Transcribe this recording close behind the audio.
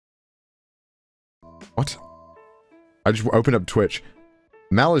What? I just opened up Twitch.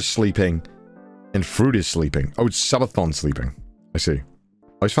 Mel is sleeping, and Fruit is sleeping. Oh, it's subathon sleeping. I see. I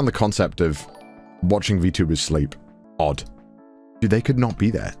always found the concept of watching VTubers sleep odd. Dude, they could not be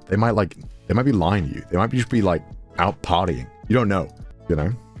there. They might be lying to you. They might just be like out partying. You don't know, you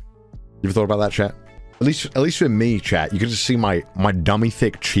know? You ever thought about that, chat? At least for me, chat, you can just see my dummy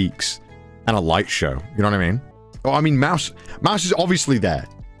thick cheeks and a light show. You know what I mean? Oh, I mean, Mouse is obviously there.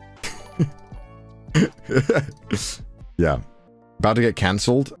 Yeah. About to get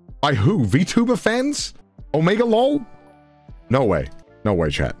cancelled? By who? VTuber fans? Omega lol? No way. No way,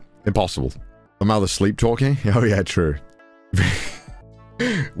 chat. Impossible. I'm out of sleep talking? Oh yeah, true.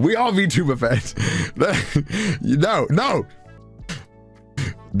 We are VTuber fans. No.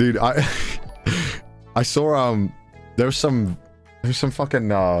 Dude, I saw, there's some fucking,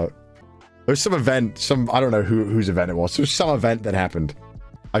 there's some event, I don't know whose event it was. There was some event that happened.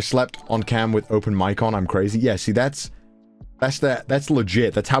 I slept on cam with open mic on. I'm crazy. Yeah, see, that's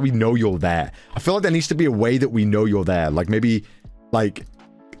legit. That's how we know you're there. I feel like there needs to be a way that we know you're there. Like maybe, like,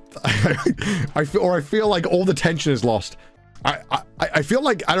 I feel like all the tension is lost. I feel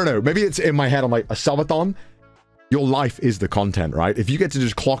like, I don't know, maybe it's in my head. I'm like, a subathon, your life is the content, right? If you get to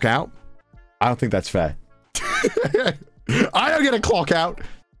just clock out, I don't think that's fair. I don't get to clock out.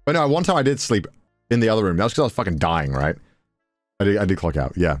 But no, one time I did sleep in the other room. That was because I was fucking dying, right? I did clock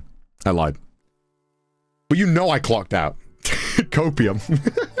out. Yeah, I lied. But you know I clocked out. Copium.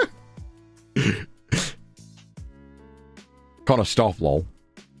 Connor, stop, lol.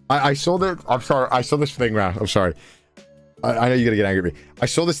 I saw that. I'm sorry. I saw this thing, man. I'm sorry. I know you're gonna get angry at me. I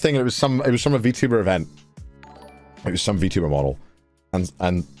saw this thing and it was from a VTuber event. It was some VTuber model. And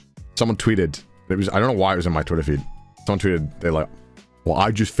someone tweeted, it was, I don't know why it was in my Twitter feed. Someone tweeted, they're like, well, I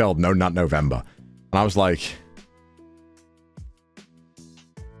just failed No Nut November. And I was like,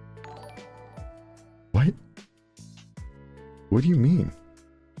 what? What do you mean?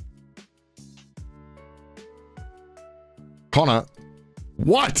 Connor,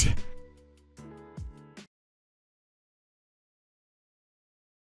 what?